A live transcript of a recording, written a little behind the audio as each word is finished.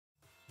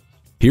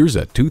Here's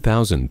a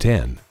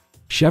 2010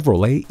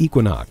 Chevrolet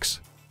Equinox.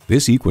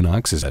 This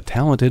Equinox is a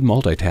talented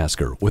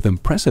multitasker with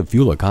impressive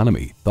fuel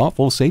economy,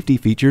 thoughtful safety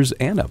features,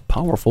 and a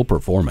powerful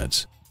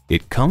performance.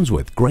 It comes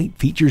with great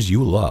features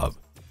you love: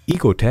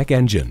 Ecotech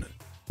engine,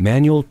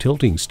 manual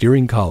tilting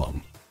steering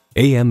column,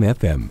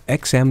 AM/FM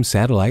XM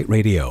satellite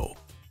radio,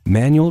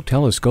 manual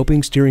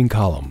telescoping steering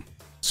column,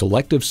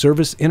 selective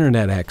service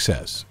internet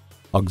access,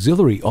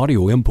 auxiliary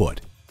audio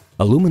input,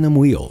 aluminum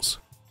wheels,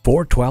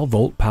 4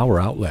 12-volt power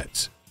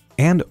outlets,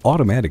 and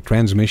automatic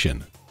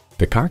transmission.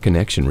 The Car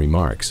Connection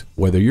remarks,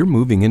 whether you're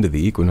moving into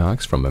the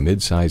Equinox from a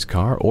mid-size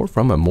car or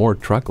from a more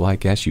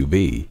truck-like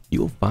SUV,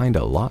 you'll find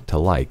a lot to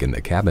like in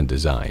the cabin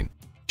design.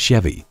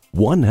 Chevy,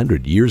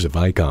 100 years of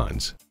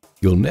icons.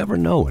 You'll never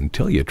know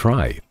until you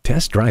try.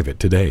 Test drive it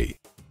today.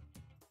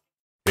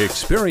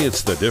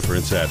 Experience the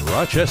difference at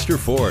Rochester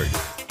Ford.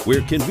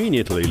 We're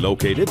conveniently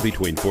located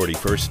between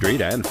 41st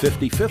Street and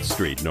 55th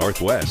Street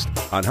Northwest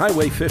on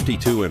Highway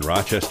 52 in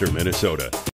Rochester, Minnesota.